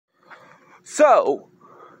So,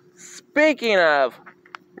 speaking of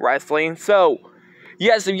wrestling,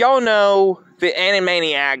 yes, if y'all know the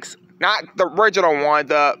Animaniacs, not the original one,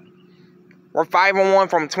 the revival one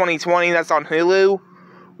from 2020 that's on Hulu.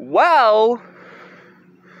 Well,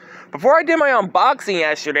 before I did my unboxing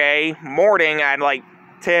yesterday morning at like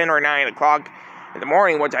 10 or 9 o'clock in the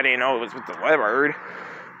morning, which I didn't know it was delivered,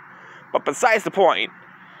 but besides the point.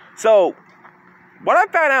 So, what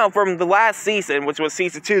I found out from the last season, which was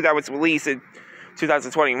season 2 that was released in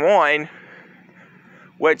 2021,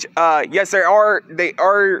 which, yes, they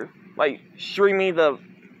are, like, streaming the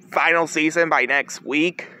final season by next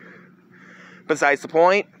week, besides the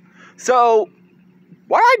point. So,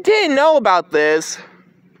 what I didn't know about this,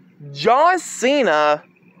 John Cena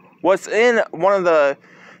was in one of the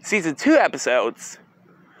season 2 episodes.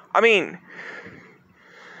 I mean,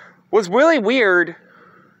 was really weird.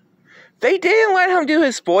 They didn't let him do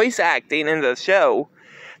his voice acting in the show.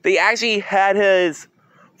 They actually had his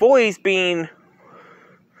voice being,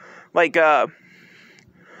 like,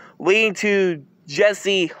 leading to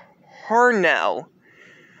Jesse Harnell,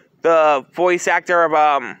 the voice actor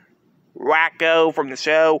of, Racco from the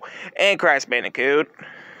show, and Crash Bandicoot.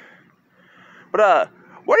 But,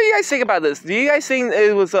 what do you guys think about this? Do you guys think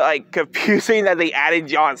it was, like, confusing that they added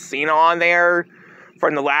John Cena on there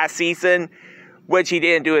from the last season, which he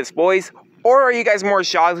didn't do his voice? Or are you guys more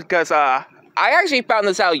shocked because, I actually found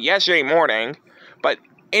this out yesterday morning. But,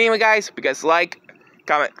 anyway, guys, if you guys like,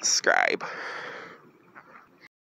 comment, subscribe.